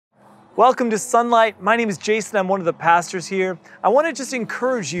Welcome to Sunlight. My name is Jason. I'm one of the pastors here. I want to just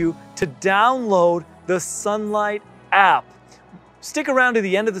encourage you to download the Sunlight app. Stick around to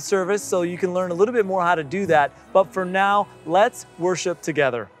the end of the service so you can learn a little bit more how to do that. But for now, let's worship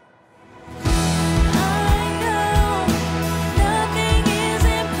together.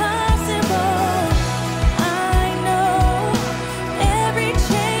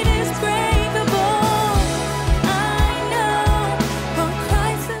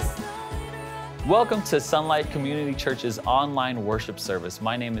 Welcome to Sunlight Community Church's online worship service.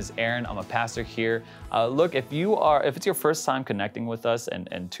 My name is Aaron. I'm a pastor here. Look, if it's your first time connecting with us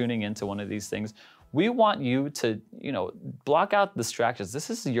and tuning into one of these things, we want you to, block out distractions. This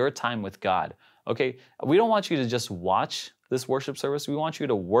is your time with God, okay? We don't want you to just watch this worship service. We want you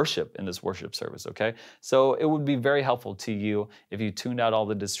to worship in this worship service, okay? So it would be very helpful to you if you tuned out all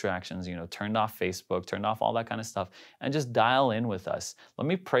the distractions, turned off Facebook, turned off all that kind of stuff, and just dial in with us. Let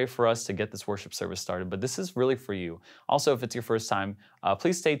me pray for us to get this worship service started, but this is really for you. Also, if it's your first time,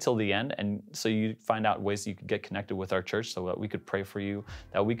 please stay till the end, and so you find out ways you could get connected with our church so that we could pray for you,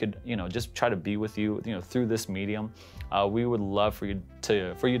 that we could, just try to be with you, through this medium. We would love for you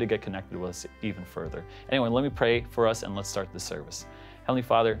to get connected with us even further. Anyway, let me pray for us and let's start the service. Heavenly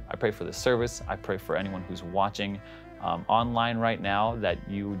Father, I pray for this service. I pray for anyone who's watching online right now, that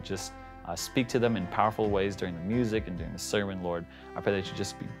you would just speak to them in powerful ways during the music and during the sermon, Lord. I pray that you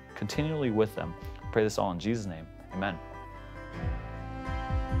just be continually with them. I pray this all in Jesus' name. Amen.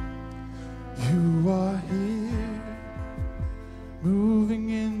 You are here, moving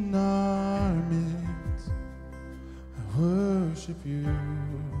in our midst. I worship you.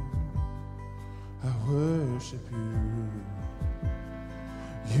 I worship you.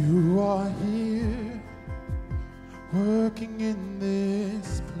 You are here, working in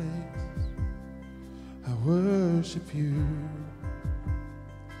this place. I worship you.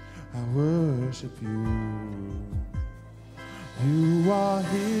 I worship you. You are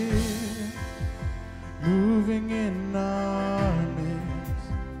here, moving in our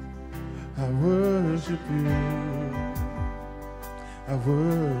midst. I worship you. I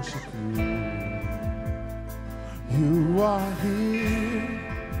worship you. You are here,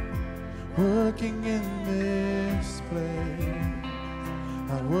 working in this place.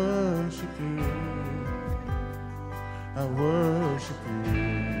 I worship you. I worship you.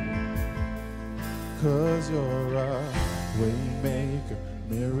 'Cause you're a waymaker,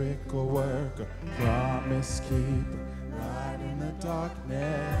 miracle worker, promise keeper, light in the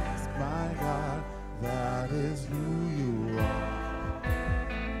darkness. My God, that is who you are.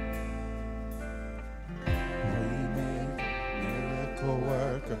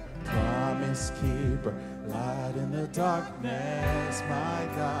 Worker, promise keeper, light in the darkness. My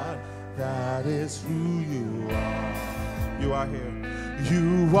God, that is who you are. You are here.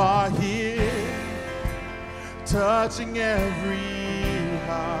 You are here, touching every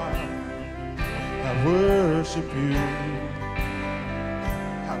heart. I worship you.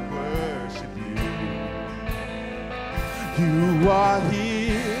 I worship you. You are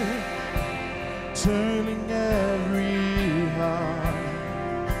here, turning every heart.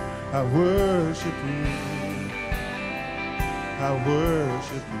 I worship you. I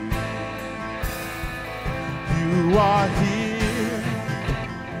worship you. You are here,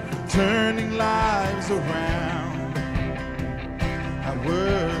 turning lives around. I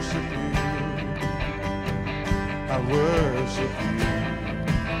worship you. I worship you.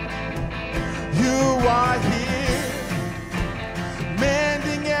 You are here,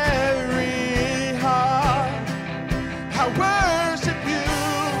 mending every heart. I worship you.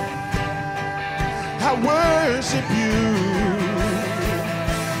 I worship you.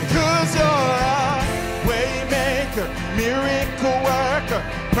 'Cause you're a waymaker, miracle worker,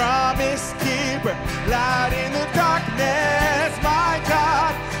 promise keeper, light in the darkness. My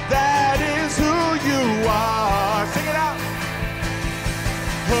God, that is who you are. Sing it out.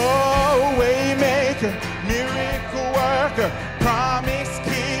 Oh, waymaker, miracle worker, promise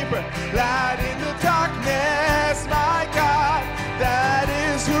keeper, light in the darkness. My God, that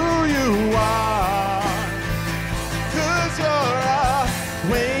is who you are. 'Cause you're a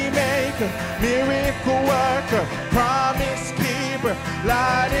waymaker, miracle worker, promise keeper,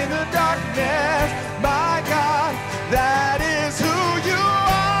 light in the darkness. My God, that is who you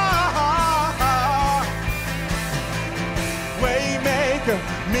are. Waymaker,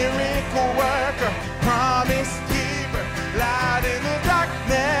 miracle worker, promise keeper, light in the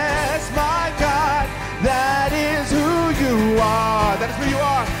darkness. My God, that is who you are. That is who you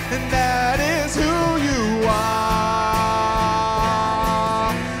are. And that is who you are.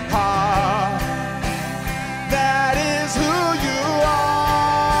 That is who you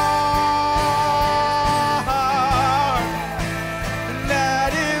are.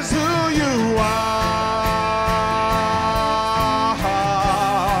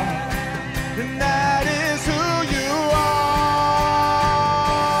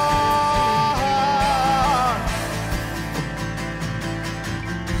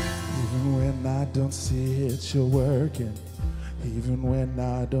 it, you're working. Even when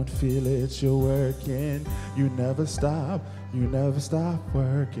I don't feel it, you're working. You never stop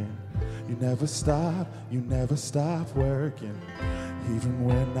working. You never stop working. Even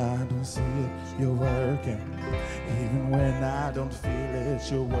when I don't see it, you're working. Even when I don't feel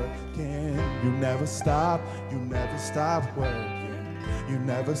it, you're working. You never stop working. You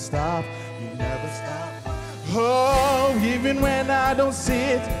never stop. Oh, even when I don't see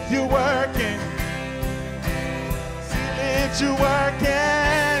it, you're working. See it, you're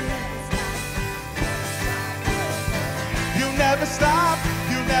working. You never stop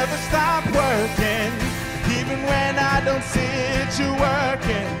working. Even when I don't see it, you're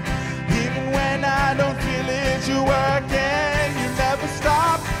working. Even when I don't feel it, you're working. You never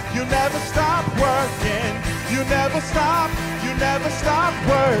stop working. You never stop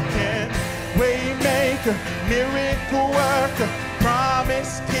working. Waymaker, miracle worker,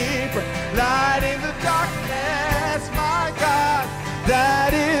 promise keeper, light in the darkness, my God,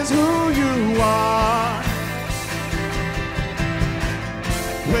 that is who you are.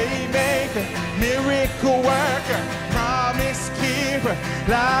 Waymaker, miracle worker, promise keeper,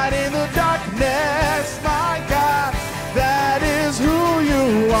 light in the darkness, my God, that is who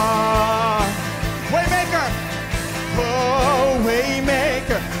you are. Waymaker, oh,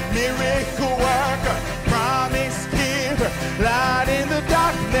 waymaker, miracle worker, promise keeper, light in the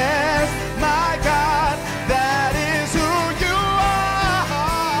darkness, my God, that is who you are.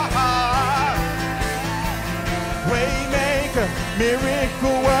 Waymaker,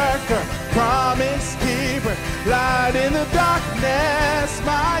 miracle worker, promise keeper, light in the darkness,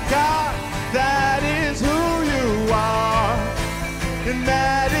 my God, that is who you are, and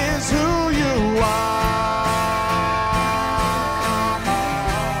that is who you are.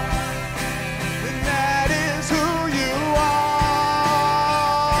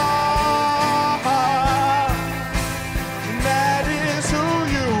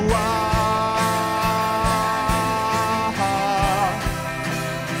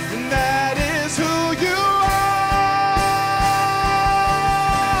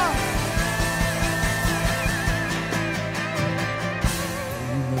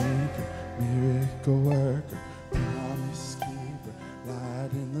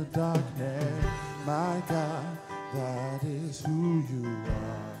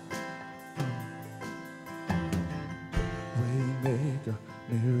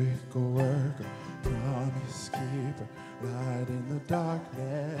 Miracle worker, promise keeper, light in the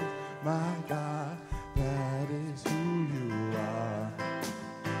darkness, my God, that is who you are.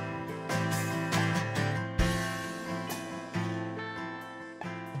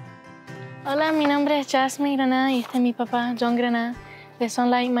 Hola, mi nombre es Jasmine Granada y este es mi papá John Granada de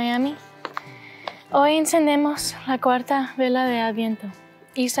Sunlight, Miami. Hoy encendemos la cuarta vela de Adviento.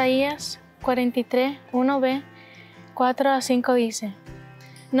 Isaías 43, 1b, 4 a 5 dice: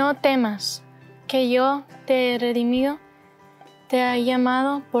 No temas, que yo te he redimido, te he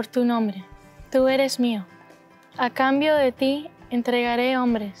llamado por tu nombre. Tú eres mío. A cambio de ti entregaré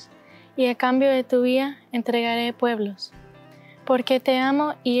hombres, y a cambio de tu vida entregaré pueblos. Porque te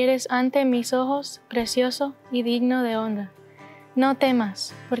amo y eres ante mis ojos precioso y digno de honra. No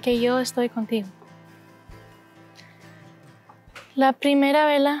temas, porque yo estoy contigo. La primera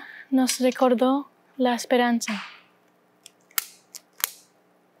vela nos recordó la esperanza.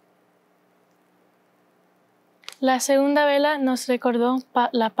 La segunda vela nos recordó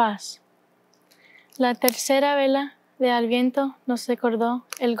la paz. La tercera vela de Adviento nos recordó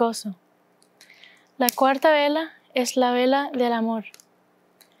el gozo. La cuarta vela es la vela del amor.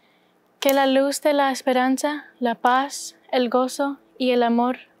 Que la luz de la esperanza, la paz, el gozo y el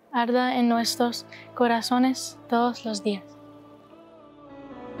amor arda en nuestros corazones todos los días.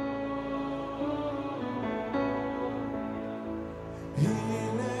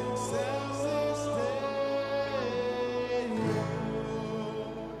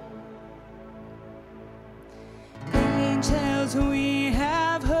 Angels we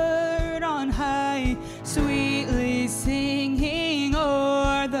have heard on high, sweetly singing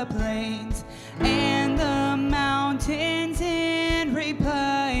o'er the plains and the mountains in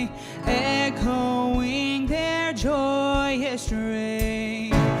reply, echoing their joyous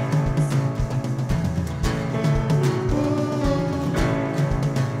strains.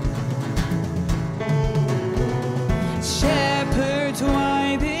 Shepherds,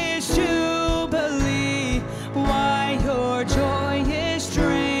 why this jubilee? Why your joyous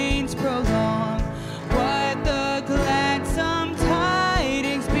strains prolong? What the gladsome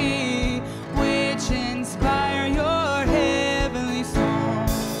tidings be, which inspire your heavenly song?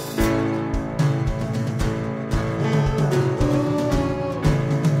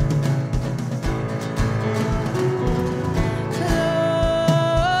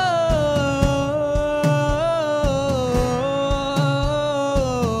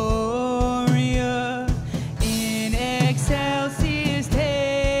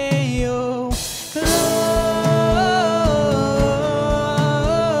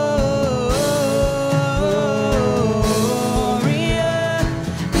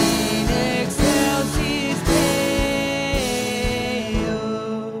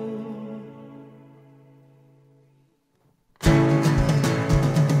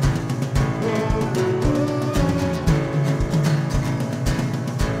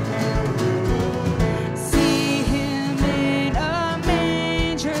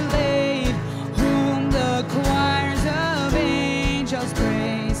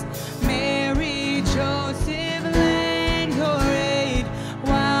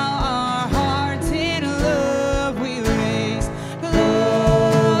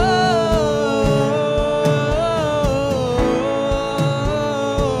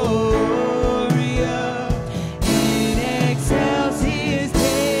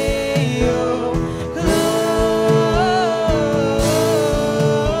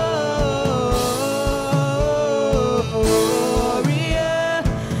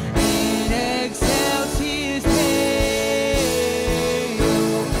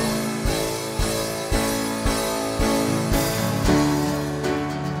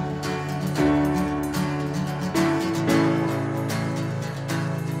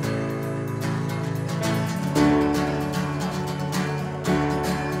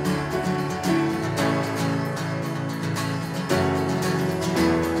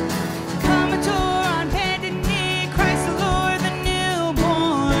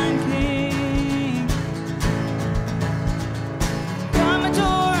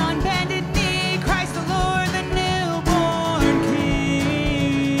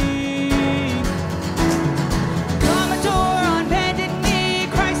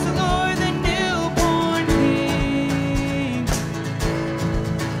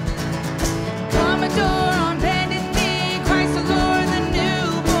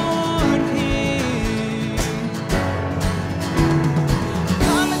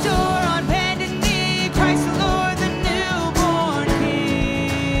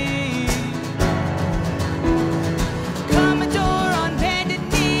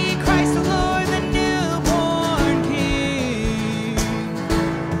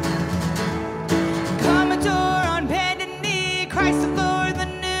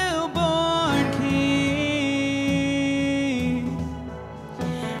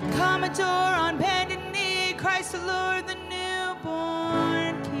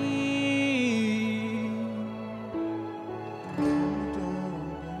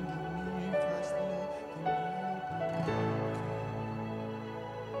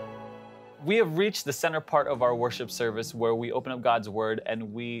 We have reached the center part of our worship service where we open up God's word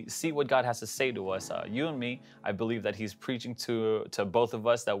and we see what God has to say to us. You and me, I believe that he's preaching to both of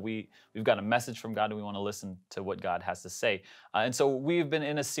us, that we've got a message from God and we want to listen to what God has to say. And so we've been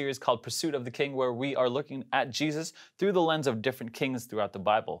in a series called Pursuit of the King, where we are looking at Jesus through the lens of different kings throughout the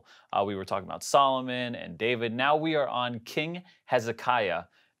Bible. We were talking about Solomon and David. Now we are on King Hezekiah.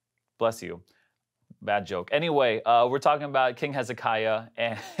 Bless you. Bad joke. Anyway, we're talking about King Hezekiah,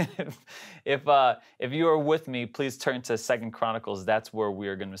 and if you are with me, please turn to 2 Chronicles. That's where we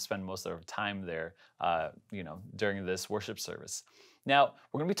are going to spend most of our time there, during this worship service. Now,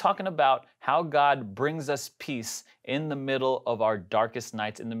 we're going to be talking about how God brings us peace in the middle of our darkest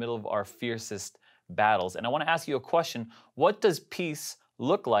nights, in the middle of our fiercest battles. And I want to ask you a question. What does peace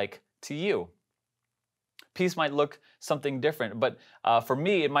look like to you? Peace might look something different, but for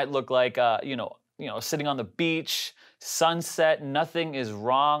me, it might look like, sitting on the beach, sunset, nothing is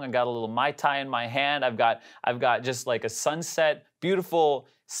wrong. I got a little Mai Tai in my hand. I've got just like a sunset, beautiful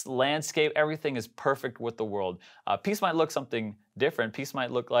landscape. Everything is perfect with the world. Peace might look something different. Peace might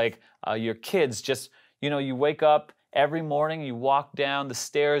look like your kids just, you wake up every morning, you walk down the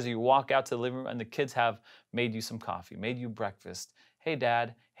stairs, you walk out to the living room, and the kids have made you some coffee, made you breakfast. Hey,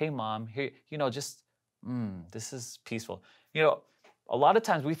 Dad. Hey, Mom. Here, this is peaceful. A lot of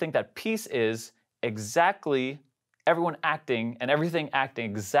times we think that peace is exactly everyone acting and everything acting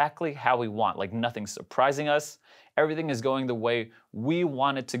exactly how we want, like nothing's surprising us. Everything is going the way we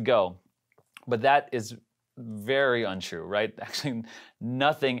want it to go. But that is very untrue, right? Actually,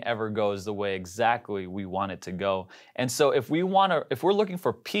 nothing ever goes the way exactly we want it to go. And so if we're looking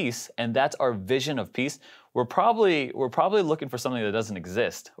for peace and that's our vision of peace, we're probably looking for something that doesn't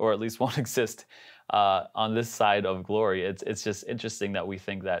exist, or at least won't exist on this side of glory. It's just interesting that we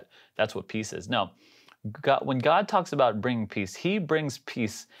think that that's what peace is. No, when God talks about bringing peace, he brings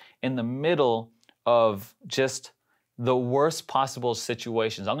peace in the middle of just the worst possible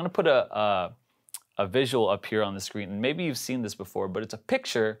situations. I'm going to put a visual up here on the screen, and maybe you've seen this before, but it's a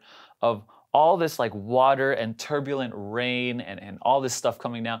picture of all this like water and turbulent rain and all this stuff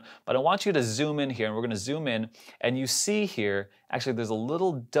coming down. But I want you to zoom in here, and we're going to zoom in, and you see here, actually there's a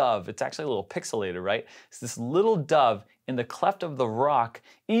little dove. It's actually a little pixelated, right? It's this little dove in the cleft of the rock.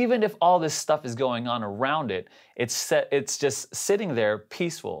 Even if all this stuff is going on around it, it's just sitting there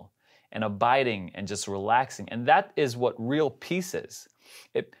peaceful and abiding and just relaxing. And that is what real peace is.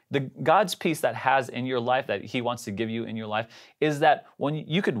 God's peace that has in your life, that he wants to give you in your life, is that when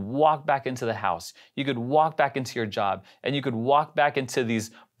you could walk back into the house, you could walk back into your job, and you could walk back into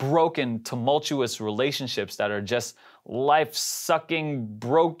these broken, tumultuous relationships that are just life-sucking,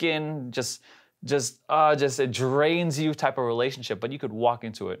 broken, just it drains you type of relationship, but you could walk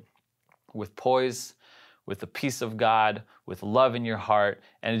into it with poise, with the peace of God, with love in your heart,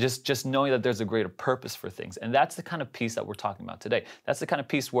 and just knowing that there's a greater purpose for things. And that's the kind of peace that we're talking about today. That's the kind of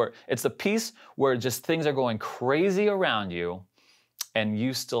peace where it's the peace where just things are going crazy around you, and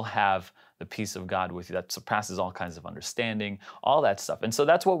you still have the peace of God with you that surpasses all kinds of understanding, all that stuff. And so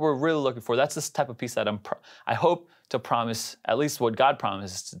that's what we're really looking for. That's this type of peace that I hope to promise, at least what God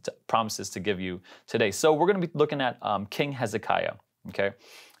promises to give you today. So we're going to be looking at King Hezekiah, okay?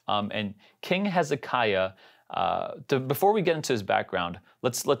 And King Hezekiah, before we get into his background,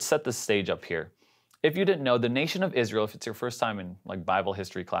 let's set the stage up here. If you didn't know, the nation of Israel, if it's your first time in like Bible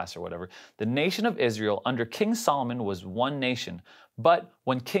history class or whatever, the nation of Israel under King Solomon was one nation. But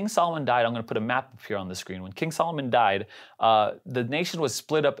when King Solomon died, I'm going to put a map up here on the screen. When King Solomon died, the nation was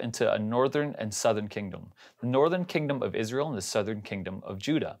split up into a northern and southern kingdom. The northern kingdom of Israel and the southern kingdom of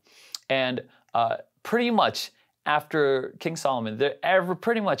Judah. And pretty much after King Solomon,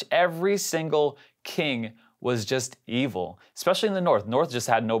 pretty much every single king was just evil, especially in the north. North just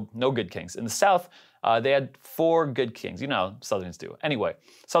had no good kings. In the south, they had 4 good kings. You know how Southerns do. Anyway,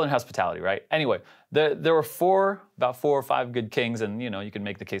 Southern hospitality, right? Anyway, there were about 4 or 5 good kings, and you can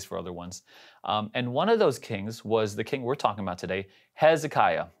make the case for other ones. And one of those kings was the king we're talking about today,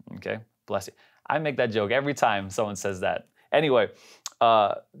 Hezekiah. Okay, bless you. I make that joke every time someone says that. Anyway,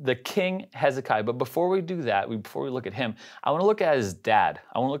 the king Hezekiah. But before we do that, before we look at him, I want to look at his dad.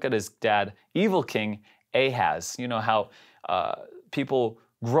 I want to look at his dad, evil king Ahaz. You know how people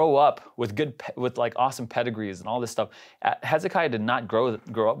grow up with like awesome pedigrees and all this stuff. Hezekiah did not grow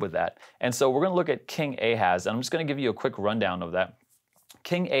up with that. And so we're going to look at King Ahaz, and I'm just going to give you a quick rundown of that.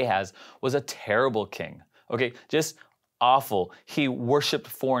 King Ahaz was a terrible king. Okay, just awful. He worshiped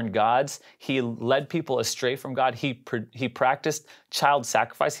foreign gods. He led people astray from God. He practiced child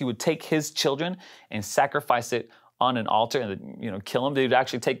sacrifice. He would take his children and sacrifice it on an altar and kill them. They would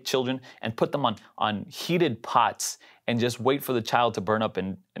actually take children and put them on heated pots and just wait for the child to burn up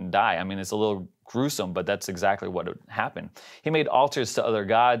and die. I mean, it's a little gruesome, but that's exactly what would happen. He made altars to other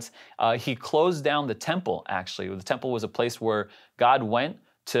gods. He closed down the temple, actually. The temple was a place where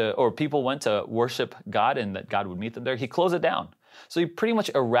people went to worship God and that God would meet them there. He closed it down. So he pretty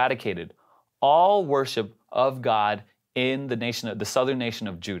much eradicated all worship of God in the southern nation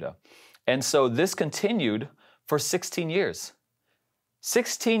of Judah. And so this continued for 16 years.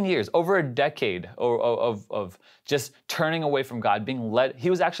 16 years, over a decade of just turning away from God, being led. He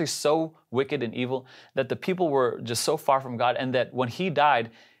was actually so wicked and evil that the people were just so far from God, and that when he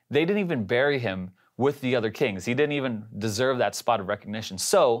died, they didn't even bury him with the other kings. He didn't even deserve that spot of recognition.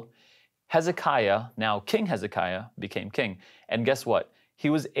 So Hezekiah, now King Hezekiah, became king. And guess what? He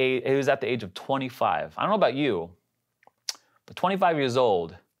was at the age of 25. I don't know about you, but 25 years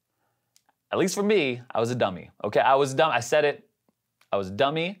old, at least for me, I was a dummy. Okay, I was dumb. I said it. I was a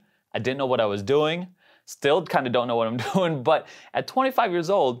dummy. I didn't know what I was doing. Still kind of don't know what I'm doing. But at 25 years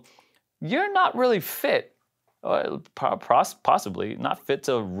old, you're not really fit, possibly not fit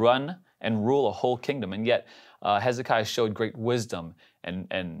to run and rule a whole kingdom. And yet Hezekiah showed great wisdom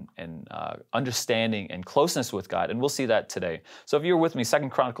and understanding and closeness with God. And we'll see that today. So if you're with me, 2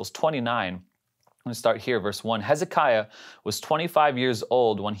 Chronicles 29, I'm going to start here, verse 1. Hezekiah was 25 years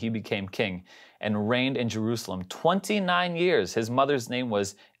old when he became king and reigned in Jerusalem 29 years. His mother's name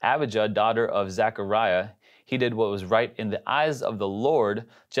was Abijah, daughter of Zechariah. He did what was right in the eyes of the Lord,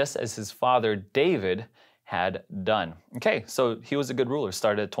 just as his father David had done. Okay, so he was a good ruler.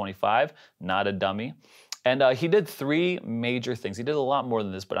 Started at 25, not a dummy. And he did three major things. He did a lot more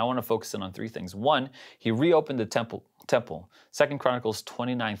than this, but I want to focus in on three things. One, he reopened the temple. 2 Chronicles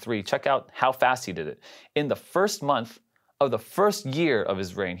 29:3. Check out how fast he did it. In the first month of the first year of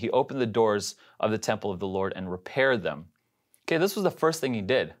his reign, he opened the doors of the temple of the Lord and repaired them. Okay, this was the first thing he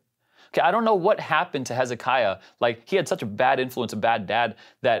did. Okay, I don't know what happened to Hezekiah. Like, he had such a bad influence, a bad dad,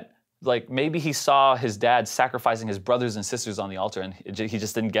 that maybe he saw his dad sacrificing his brothers and sisters on the altar and he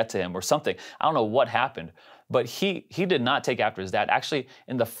just didn't get to him or something. I don't know what happened, but he did not take after his dad. Actually,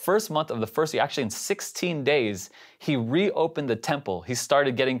 in the first month of the first year, actually in 16 days, he reopened the temple. He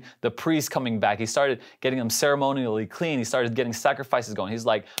started getting the priests coming back. He started getting them ceremonially clean. He started getting sacrifices going. He's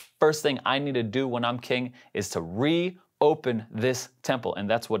like, first thing I need to do when I'm king is to reopen this temple. And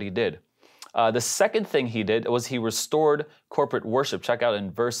that's what he did. The second thing he did was he restored corporate worship. Check out in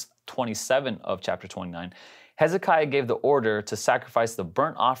verse 27 of chapter 29. Hezekiah gave the order to sacrifice the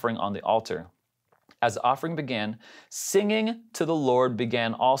burnt offering on the altar. As the offering began, singing to the Lord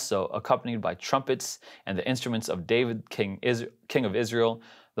began also, accompanied by trumpets and the instruments of David, king of Israel.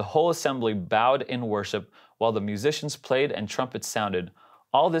 The whole assembly bowed in worship while the musicians played and trumpets sounded.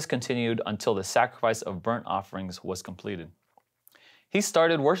 All this continued until the sacrifice of burnt offerings was completed. He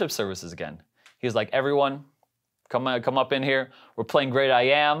started worship services again. He was like, everyone, come up in here. We're playing Great I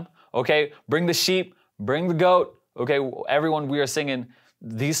Am. Okay, bring the sheep, bring the goat. Okay, everyone, we are singing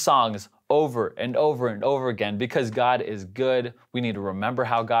these songs over and over and over again because God is good. We need to remember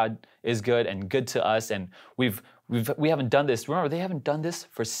how God is good and good to us. And we haven't done this. Remember, they haven't done this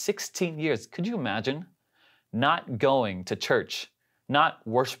for 16 years. Could you imagine not going to church, not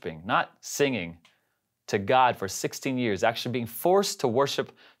worshiping, not singing to God for 16 years, actually being forced to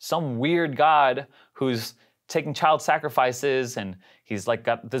worship some weird God who's taking child sacrifices and he's like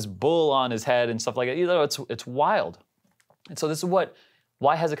got this bull on his head and stuff like that. It's wild. And so this is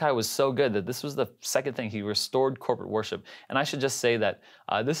why Hezekiah was so good, that this was the second thing. He restored corporate worship. And I should just say that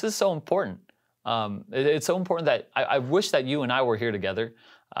this is so important. It's so important that I wish that you and I were here together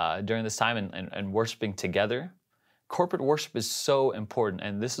during this time and worshiping together. Corporate worship is so important,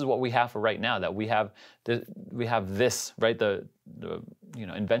 and this is what we have for right now. That we have this, right? The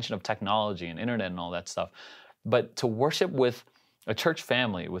invention of technology and internet and all that stuff. But to worship with a church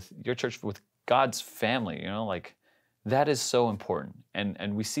family, with your church, with God's family, that is so important.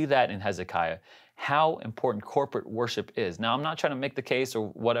 And we see that in Hezekiah, how important corporate worship is. Now, I'm not trying to make the case or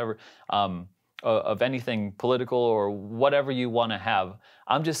whatever of anything political or whatever you want to have.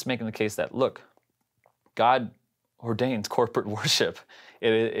 I'm just making the case that, look, God ordains corporate worship.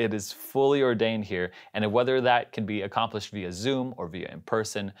 It is fully ordained here. And whether that can be accomplished via Zoom or via in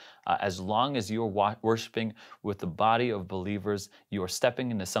person, as long as you are worshiping with the body of believers, you are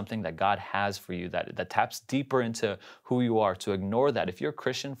stepping into something that God has for you, that taps deeper into who you are. To ignore that, if you're a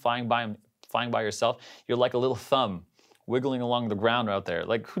Christian flying by yourself, you're like a little thumb wiggling along the ground out there.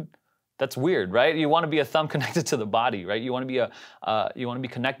 That's weird, right? You want to be a thumb connected to the body, right? You want to be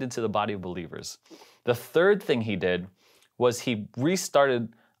connected to the body of believers. The third thing he did was he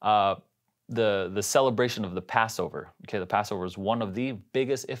restarted the celebration of the Passover. Okay, the Passover is one of the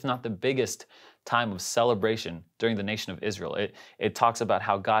biggest, if not the biggest, time of celebration during the nation of Israel. It talks about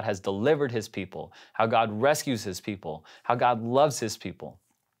how God has delivered his people, how God rescues his people, how God loves his people.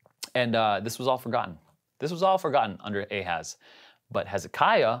 And this was all forgotten. This was all forgotten under Ahaz. But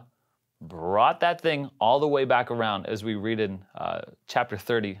Hezekiah brought that thing all the way back around, as we read in chapter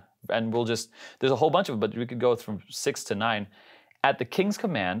 30. And there's a whole bunch of it, but we could go from 6 to 9. At the king's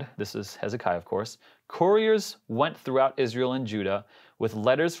command, this is Hezekiah, of course, couriers went throughout Israel and Judah with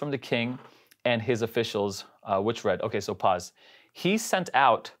letters from the king and his officials, which read, okay, so pause. He sent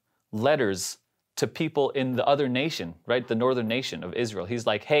out letters to people in the other nation, right? The northern nation of Israel. He's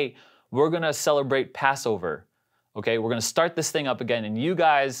like, hey, we're going to celebrate Passover. Okay, we're going to start this thing up again. And you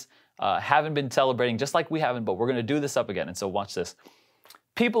guys haven't been celebrating just like we haven't, but we're going to do this up again. And so watch this.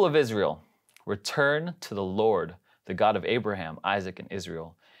 People of Israel, return to the Lord, the God of Abraham, Isaac, and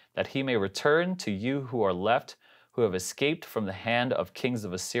Israel, that he may return to you who are left, who have escaped from the hand of kings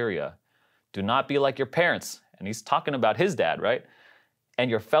of Assyria. Do not be like your parents. And he's talking about his dad, right? And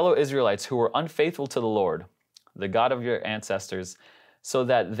your fellow Israelites who were unfaithful to the Lord, the God of your ancestors, so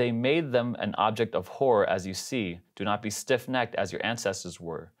that they made them an object of horror as you see. Do not be stiff-necked as your ancestors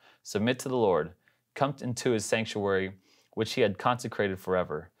were. Submit to the Lord. Come into his sanctuary, which he had consecrated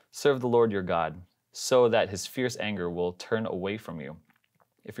forever. Serve the Lord your God, so that his fierce anger will turn away from you.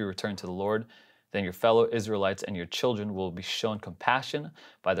 If you return to the Lord, then your fellow Israelites and your children will be shown compassion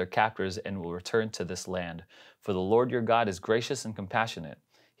by their captors and will return to this land. For the Lord your God is gracious and compassionate.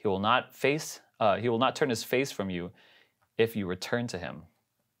 He will not turn his face from you if you return to him.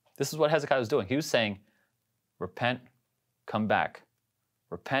 This is what Hezekiah was doing. He was saying, repent, come back.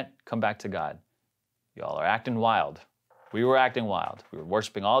 Repent, come back to God. Y'all are acting wild. We were acting wild. We were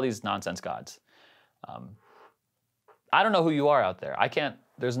worshiping all these nonsense gods. I don't know who you are out there.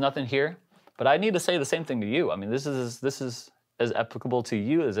 There's nothing here. But I need to say the same thing to you. I mean, this is as applicable to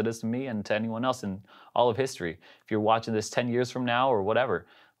you as it is to me and to anyone else in all of history. If you're watching this 10 years from now or whatever,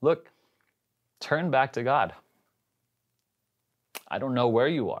 look, turn back to God. I don't know where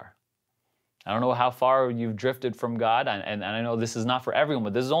you are. I don't know how far you've drifted from God, and I know this is not for everyone,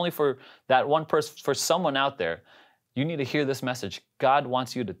 but this is only for that one person, for someone out there. You need to hear this message. God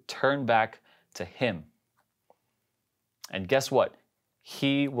wants you to turn back to him. And guess what?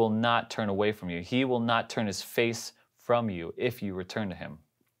 He will not turn away from you. He will not turn his face from you if you return to him.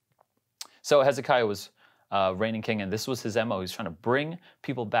 So Hezekiah was reigning king, and this was his MO. He's trying to bring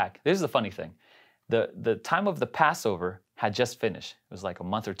people back. This is the funny thing. The time of the Passover had just finished. It was like a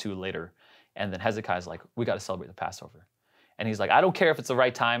month or two later. And then Hezekiah's like, we got to celebrate the Passover. And he's like, I don't care if it's the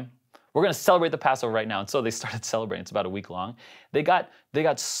right time. We're going to celebrate the Passover right now. And so they started celebrating. It's about a week long. They got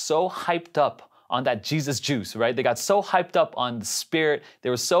so hyped up on that Jesus juice, right? They got so hyped up on the spirit. They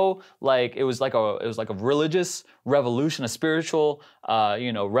were so like, it was like a religious revolution, a spiritual,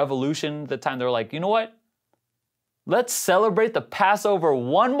 revolution at the time. They were like, you know what? Let's celebrate the Passover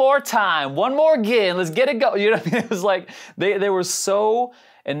one more time, one more again. Let's get it going. You know what I mean? It was like they were so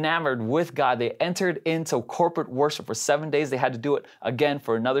enamored with God. They entered into corporate worship for 7 days. They had to do it again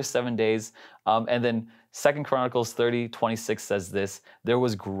for another 7 days. And then 2 Chronicles 30:26 says this, there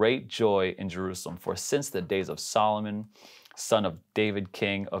was great joy in Jerusalem, for since the days of Solomon, son of David,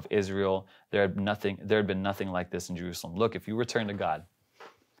 king of Israel, there had been nothing like this in Jerusalem. Look, if you return to God,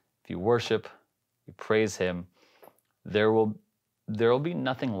 if you worship, you praise him, there will be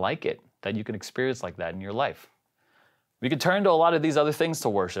nothing like it that you can experience like that in your life. We could turn to a lot of these other things to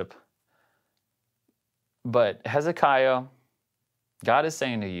worship, but Hezekiah, God is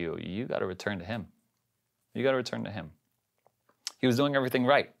saying to you, you got to return to him. You got to return to him. He was doing everything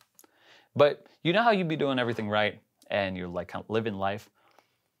right. But you know how you'd be doing everything right and you're like kind of living life,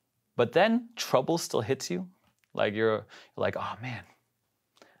 but then trouble still hits you? Like you're like, oh man,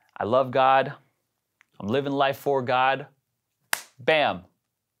 I love God. I'm living life for God. Bam.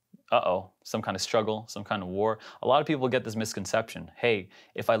 Uh-oh, some kind of struggle, some kind of war. A lot of people get this misconception. Hey,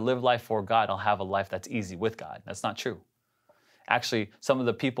 if I live life for God, I'll have a life that's easy with God. That's not true. Actually, some of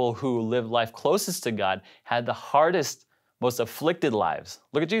the people who lived life closest to God had the hardest, most afflicted lives.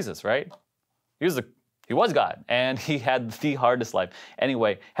 Look at Jesus, right? He was God, and he had the hardest life.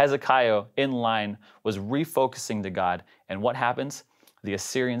 Anyway, Hezekiah, in line, was refocusing to God, and what happens? The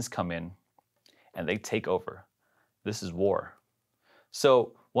Assyrians come in, and they take over. This is war.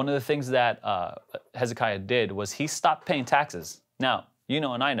 So one of the things that Hezekiah did was he stopped paying taxes. Now, you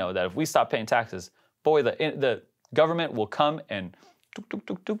know and I know that if we stop paying taxes, boy, the government will come and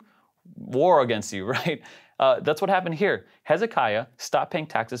war against you, right? That's what happened here. Hezekiah stopped paying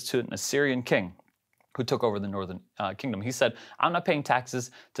taxes to an Assyrian king. who took over the northern kingdom. He said, I'm not paying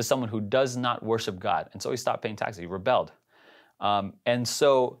taxes to someone who does not worship God. And so he stopped paying taxes. He rebelled. And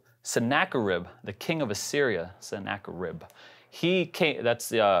so Sennacherib, the king of Assyria, Sennacherib, he came,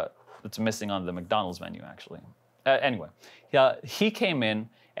 that's missing on the McDonald's menu, actually. Anyway, he came in,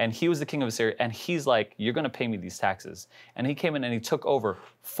 and he was the king of Assyria, and he's like, you're going to pay me these taxes. And he came in and he took over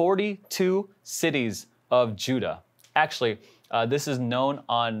 42 cities of Judah. Actually, this is known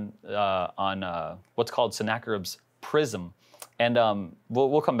on what's called Sennacherib's prism. And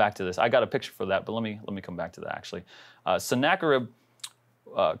we'll come back to this. I got a picture for that, but let me come back to that, actually. Sennacherib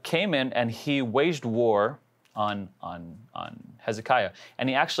came in and he waged war on Hezekiah. And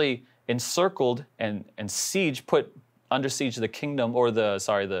he actually encircled and put under siege the kingdom, or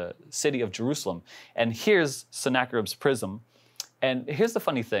the city of Jerusalem. And here's Sennacherib's prism. And here's the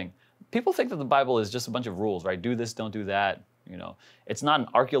funny thing. People think that the Bible is just a bunch of rules, right? Do this, don't do that. You know, it's not an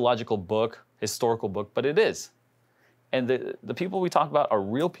archaeological book, historical book, but it is. And the people we talk about are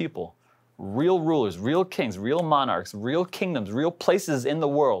real people, real rulers, real kings, real monarchs, real kingdoms, real places in the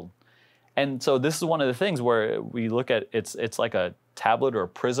world. And so this is one of the things where we look at, it's like a tablet or a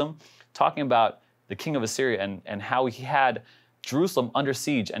prism talking about the king of Assyria and how he had Jerusalem under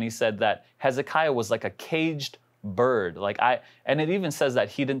siege. And he said that Hezekiah was like a caged bird. And it even says that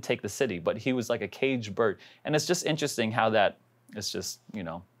he didn't take the city, but he was like a caged bird. And it's just interesting how that, it's just,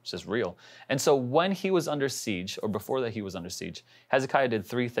 it's just real. And so when he was under siege, or before that he was under siege, Hezekiah did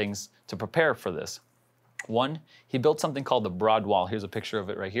 3 things to prepare for this. 1, he built something called the broad wall. Here's a picture of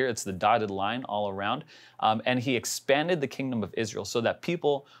it right here. It's the dotted line all around. And he expanded the kingdom of Israel so that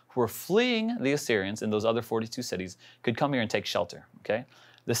people who were fleeing the Assyrians in those other 42 cities could come here and take shelter, okay?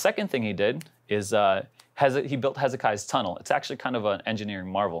 The second thing he did is he built Hezekiah's tunnel. It's actually kind of an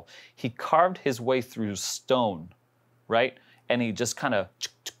engineering marvel. He carved his way through stone, right? And he just kind of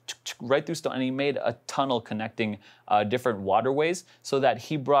right through stone, and he made a tunnel connecting different waterways so that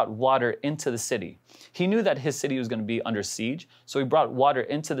he brought water into the city. He knew that his city was going to be under siege, so he brought water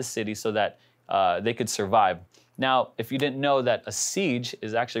into the city so that they could survive. Now, if you didn't know, that a siege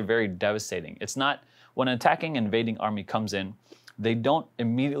is actually very devastating. It's not, when an attacking, invading army comes in, they don't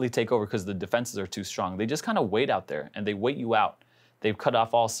immediately take over because the defenses are too strong. They just kind of wait out there, and they wait you out. They've cut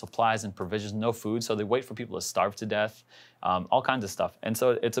off all supplies and provisions, no food, so they wait for people to starve to death, all kinds of stuff. And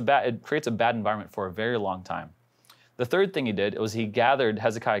so it creates a bad environment for a very long time. The third thing he did was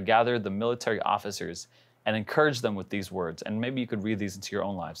Hezekiah gathered the military officers and encouraged them with these words. And maybe you could read these into your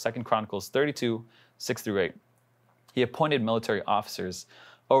own lives. 2 Chronicles 32, 6-8. He appointed military officers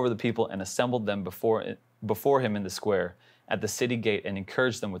over the people and assembled them before him in the square at the city gate and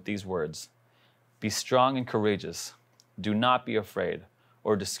encouraged them with these words. Be strong and courageous. Do not be afraid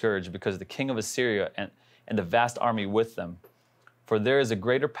or discouraged because the king of Assyria and the vast army with them. For there is a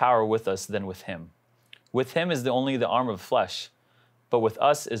greater power with us than with him. With him is only the arm of flesh, but with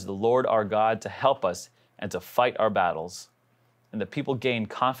us is the Lord our God to help us and to fight our battles. And the people gained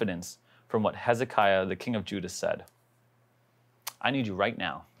confidence from what Hezekiah, the king of Judah, said. I need you right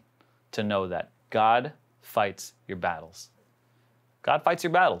now to know that God fights your battles. God fights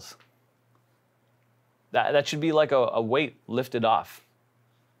your battles. That should be like a weight lifted off.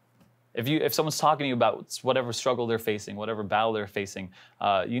 If someone's talking to you about whatever struggle they're facing, whatever battle they're facing,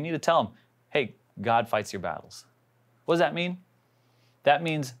 you need to tell them, hey, God fights your battles. What does that mean? That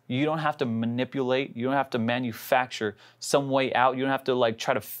means you don't have to manipulate, you don't have to manufacture some way out, you don't have to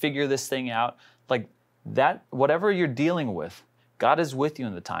try to figure this thing out. Whatever you're dealing with, God is with you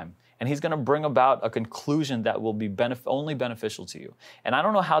in the time. And he's going to bring about a conclusion that will be only beneficial to you. And I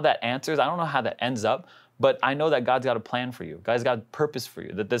don't know how that answers. I don't know how that ends up. But I know that God's got a plan for you. God's got a purpose for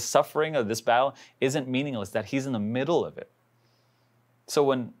you. That this suffering of this battle isn't meaningless. That he's in the middle of it. So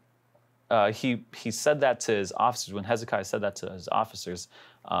when he said that to his officers, when Hezekiah said that to his officers,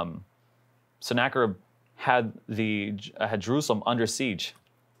 Sennacherib had Jerusalem under siege.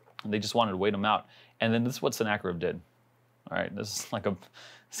 And they just wanted to wait him out. And then this is what Sennacherib did. All right, this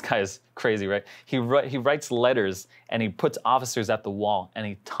guy is crazy, right? He writes letters and he puts officers at the wall and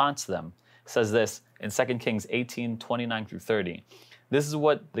he taunts them. Says this in 2 Kings 18, 29-30. This is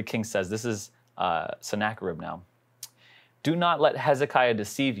what the king says. This is Sennacherib now. Do not let Hezekiah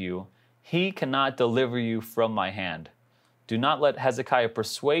deceive you. He cannot deliver you from my hand. Do not let Hezekiah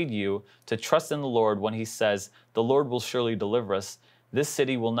persuade you to trust in the Lord when he says, the Lord will surely deliver us. This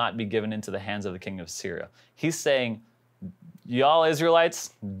city will not be given into the hands of the king of Syria. He's saying, y'all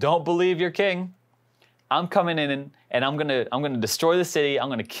Israelites, don't believe your king. I'm coming in and I'm gonna destroy the city. I'm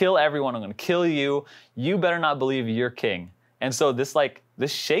gonna kill everyone. I'm gonna kill you. You better not believe your king. And so this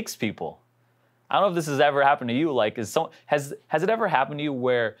shakes people. I don't know if this has ever happened to you. Has it ever happened to you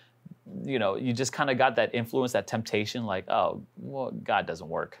where you just kind of got that influence, that temptation, like, oh, well, God doesn't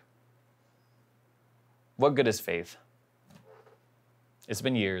work. What good is faith? It's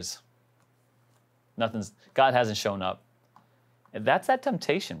been years. God hasn't shown up. And that's that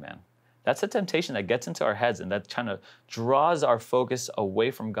temptation, man. That's a temptation that gets into our heads and that kind of draws our focus away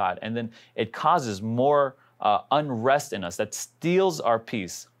from God. And then it causes more unrest in us, that steals our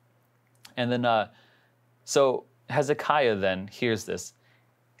peace. And then, so Hezekiah then hears this.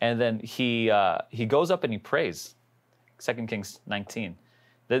 And then he goes up and he prays. 2 Kings 19.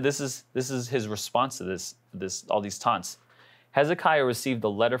 This is his response to this all these taunts. Hezekiah received the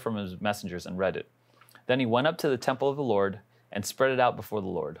letter from his messengers and read it. Then he went up to the temple of the Lord and spread it out before the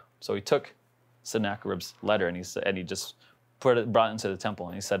Lord. So he took Sennacherib's letter and he just brought it into the temple.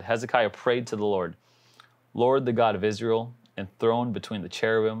 And he said, Hezekiah prayed to the Lord, Lord, the God of Israel, enthroned between the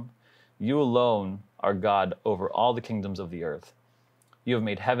cherubim, you alone are God over all the kingdoms of the earth. You have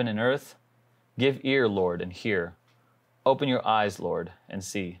made heaven and earth. Give ear, Lord, and hear. Open your eyes, Lord, and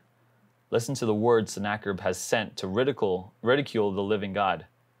see. Listen to the words Sennacherib has sent to ridicule the living God.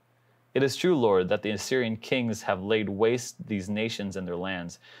 It is true, Lord, that the Assyrian kings have laid waste these nations and their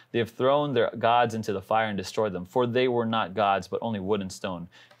lands. They have thrown their gods into the fire and destroyed them, for they were not gods, but only wood and stone,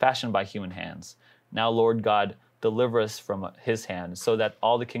 fashioned by human hands. Now, Lord God, deliver us from his hand, so that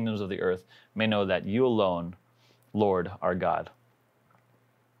all the kingdoms of the earth may know that you alone, Lord, are God.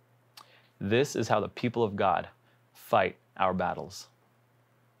 This is how the people of God fight our battles.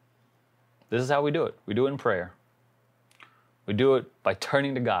 This is how we do it. We do it in prayer. We do it by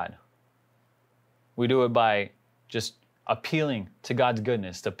turning to God. We do it by just appealing to God's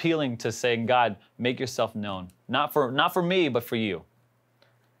goodness, appealing to saying, God, make yourself known. Not for me, but for you.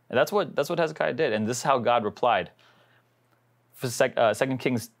 And that's what Hezekiah did. And this is how God replied. For 2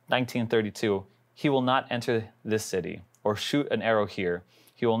 Kings 19:32, he will not enter this city or shoot an arrow here.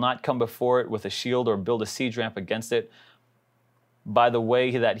 He will not come before it with a shield or build a siege ramp against it. By the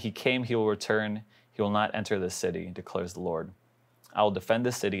way that he came, he will return. He will not enter this city, declares the Lord. I will defend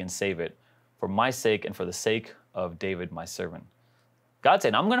this city and save it for my sake and for the sake of David, my servant. God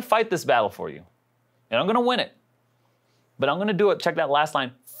said, I'm going to fight this battle for you, and I'm going to win it. But I'm going to do it, check that last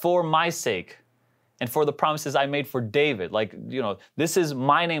line, for my sake and for the promises I made for David. Like, this is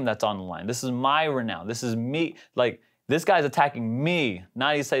my name that's on the line. This is my renown. This is me. Like, this guy's attacking me.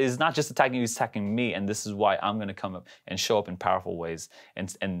 He's not just attacking you, he's attacking me. And this is why I'm going to come up and show up in powerful ways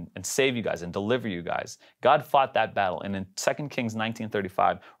and save you guys and deliver you guys. God fought that battle. And in 2 Kings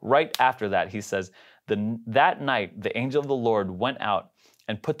 19:35, right after that, he says, that night, the angel of the Lord went out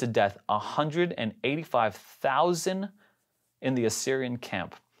and put to death 185,000 in the Assyrian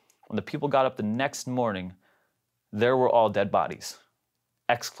camp. When the people got up the next morning, there were all dead bodies.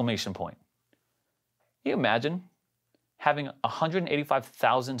 Exclamation point. Can you imagine having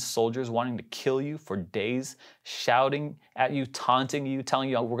 185,000 soldiers wanting to kill you for days, shouting at you, taunting you, telling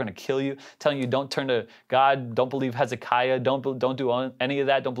you, oh, we're going to kill you, telling you don't turn to God, don't believe Hezekiah, don't do any of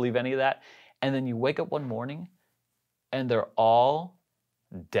that, don't believe any of that. And then you wake up one morning and they're all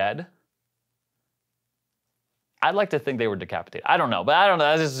dead? I'd like to think they were decapitated. I don't know. I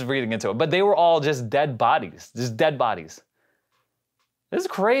was just reading into it. But they were all just dead bodies, just dead bodies. This is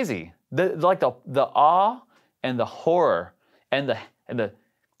crazy. The awe and the horror and the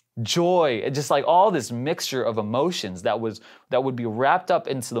joy, and just like all this mixture of emotions that would be wrapped up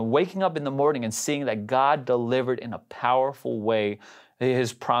into the waking up in the morning and seeing that God delivered in a powerful way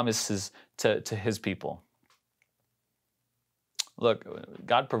his promises to his people. Look,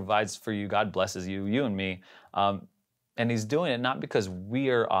 God provides for you, God blesses you, you and me, and he's doing it not because we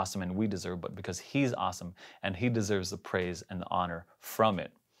are awesome and we deserve, but because he's awesome and he deserves the praise and the honor from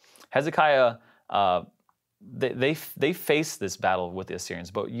it. Hezekiah, they face this battle with the Assyrians,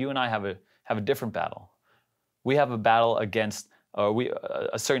 but you and I have a different battle. We have a battle against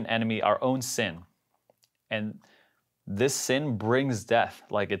a certain enemy, our own sin. And this sin brings death.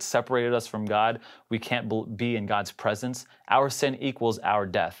 Like, it separated us from God. We can't be in God's presence. Our sin equals our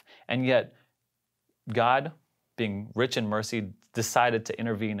death. And yet, God, being rich in mercy, decided to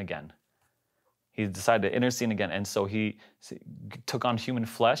intervene again. He decided to intercede again. And so he took on human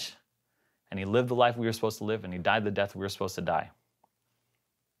flesh, and he lived the life we were supposed to live, and he died the death we were supposed to die.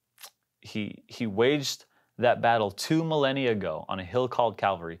 He waged that battle 2 millennia ago on a hill called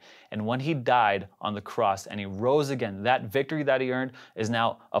Calvary. And when he died on the cross and he rose again, that victory that he earned is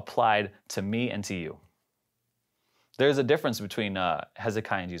now applied to me and to you. There's a difference between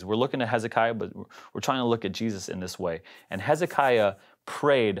Hezekiah and Jesus. We're looking at Hezekiah, but we're trying to look at Jesus in this way. And Hezekiah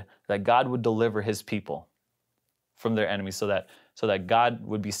prayed that God would deliver his people from their enemies so that God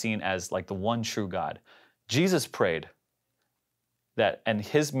would be seen as like the one true God. Jesus prayed and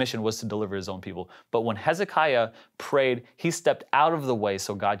his mission was to deliver his own people. But when Hezekiah prayed, he stepped out of the way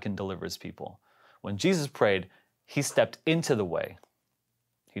so God can deliver his people. When Jesus prayed, he stepped into the way.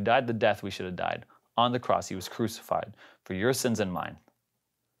 He died the death we should have died. On the cross, he was crucified for your sins and mine.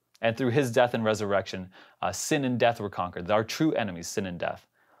 And through his death and resurrection, sin and death were conquered. Our true enemies, sin and death.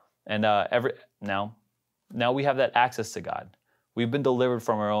 And now we have that access to God. We've been delivered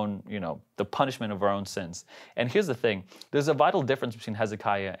from our own, the punishment of our own sins. And here's the thing. There's a vital difference between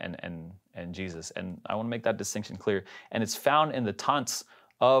Hezekiah and Jesus. And I want to make that distinction clear. And it's found in the taunts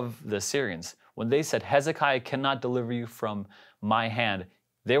of the Assyrians. When they said, Hezekiah cannot deliver you from my hand,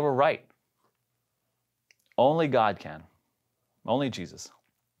 they were right. Only God can. Only Jesus.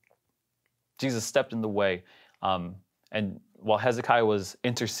 Jesus stepped in the way. And while Hezekiah was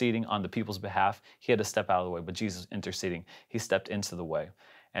interceding on the people's behalf, he had to step out of the way. But Jesus interceding, he stepped into the way.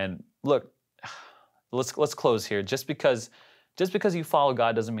 And look, let's close here. Just because you follow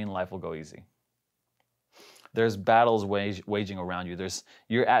God doesn't mean life will go easy. There's battles waging around you.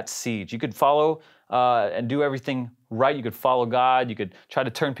 You're at siege. You could follow and do everything right. You could follow God. You could try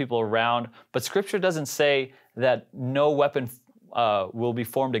to turn people around. But Scripture doesn't say that no weapon will be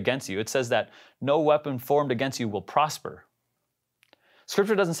formed against you. It says that no weapon formed against you will prosper.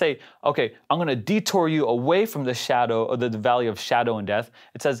 Scripture doesn't say, okay, I'm going to detour you away from the shadow or the valley of shadow and death.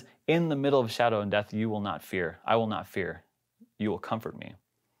 It says, in the middle of shadow and death, you will not fear. I will not fear. You will comfort me.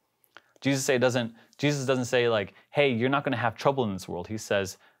 Jesus doesn't say like, hey, you're not going to have trouble in this world. He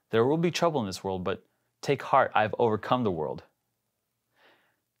says, there will be trouble in this world, but take heart, I've overcome the world.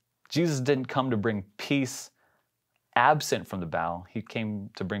 Jesus didn't come to bring peace absent from the battle. He came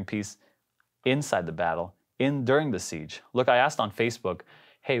to bring peace inside the battle, during the siege. Look, I asked on Facebook,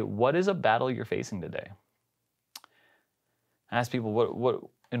 hey, what is a battle you're facing today? I asked people, what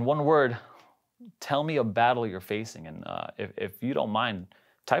in one word, tell me a battle you're facing. And if you don't mind,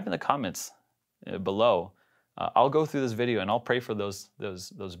 type in the comments below. I'll go through this video and I'll pray for those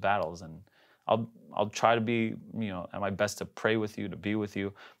battles, and I'll try to be at my best to pray with you, to be with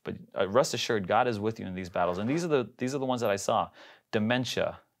you. But rest assured, God is with you in these battles. And these are the ones that I saw: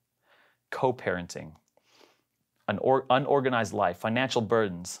 dementia, co-parenting, an unorganized life, financial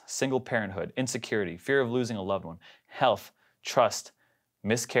burdens, single parenthood, insecurity, fear of losing a loved one, health, trust,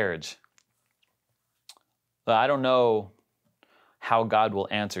 miscarriage. I don't know how God will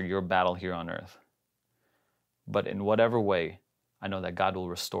answer your battle here on earth, but in whatever way, I know that God will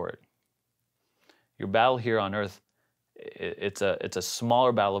restore it. Your battle here on earth, it's a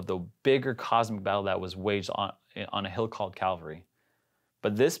smaller battle of the bigger cosmic battle that was waged on a hill called Calvary.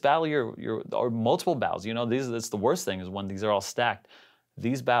 But this battle, or multiple battles, that's the worst thing, is when these are all stacked.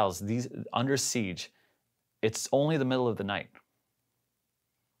 These battles, these under siege, it's only the middle of the night.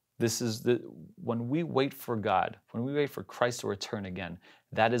 This is when we wait for God, when we wait for Christ to return again,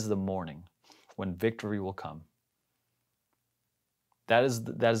 that is the morning when victory will come. That is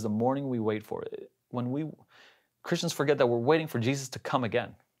the morning we wait for. Christians forget that we're waiting for Jesus to come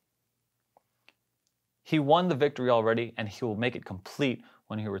again. He won the victory already, and he will make it complete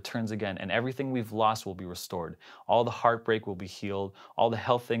when he returns again. And everything we've lost will be restored. All the heartbreak will be healed. All the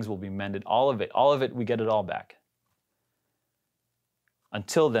health things will be mended. All of it, we get it all back.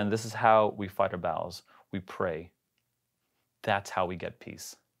 Until then, this is how we fight our battles. We pray. That's how we get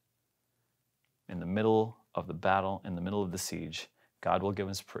peace. In the middle of the battle, in the middle of the siege, God will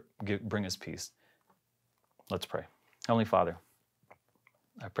bring us peace. Let's pray. Heavenly Father,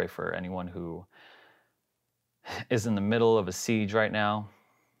 I pray for anyone who is in the middle of a siege right now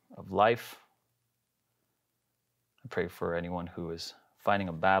of life. I pray for anyone who is fighting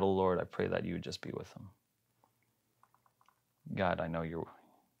a battle, Lord. I pray that you would just be with them. God, I know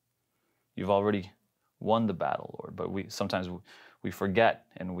you've already won the battle, Lord, but sometimes we forget,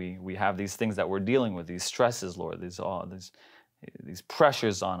 and we have these things that we're dealing with, these stresses, Lord, these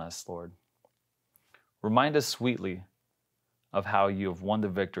pressures on us, Lord. Remind us sweetly of how you have won the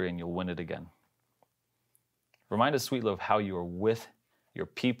victory and you'll win it again. Remind us sweetly of how you are with your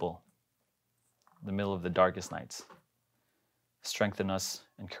people in the middle of the darkest nights. Strengthen us,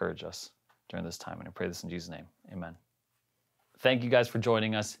 encourage us during this time, and I pray this in Jesus' name. Amen. Thank you guys for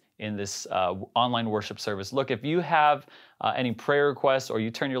joining us in this online worship service. Look, if you have any prayer requests or you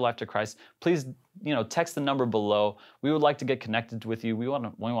turn your life to Christ, please text the number below. We would like to get connected with you. We want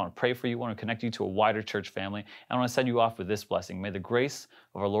to pray for you. We want to connect you to a wider church family. And I want to send you off with this blessing. May the grace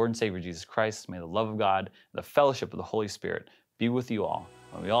of our Lord and Savior Jesus Christ, may the love of God, the fellowship of the Holy Spirit be with you all.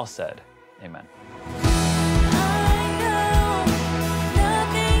 And we all said, amen.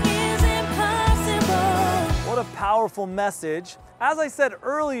 a powerful message. As I said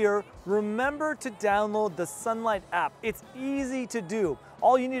earlier, remember to download the Sunlight app. It's easy to do.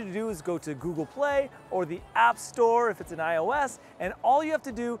 All you need to do is go to Google Play or the App Store if it's an iOS, and all you have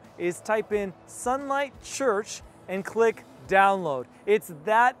to do is type in Sunlight Church and click download. It's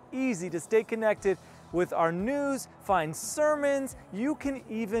that easy to stay connected with our news, find sermons. You can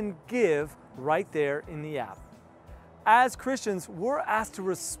even give right there in the app. As Christians, we're asked to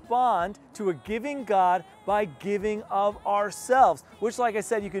respond to a giving God by giving of ourselves, which, like I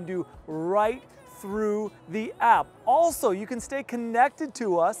said, you can do right through the app. Also, you can stay connected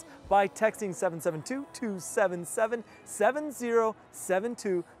to us by texting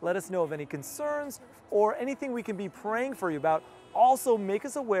 772-277-7072. Let us know of any concerns or anything we can be praying for you about. Also, make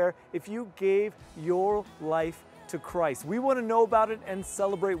us aware if you gave your life to Christ. We want to know about it and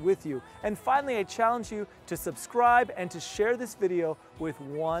celebrate with you. And finally, I challenge you to subscribe and to share this video with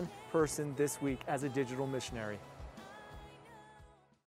one person this week as a digital missionary.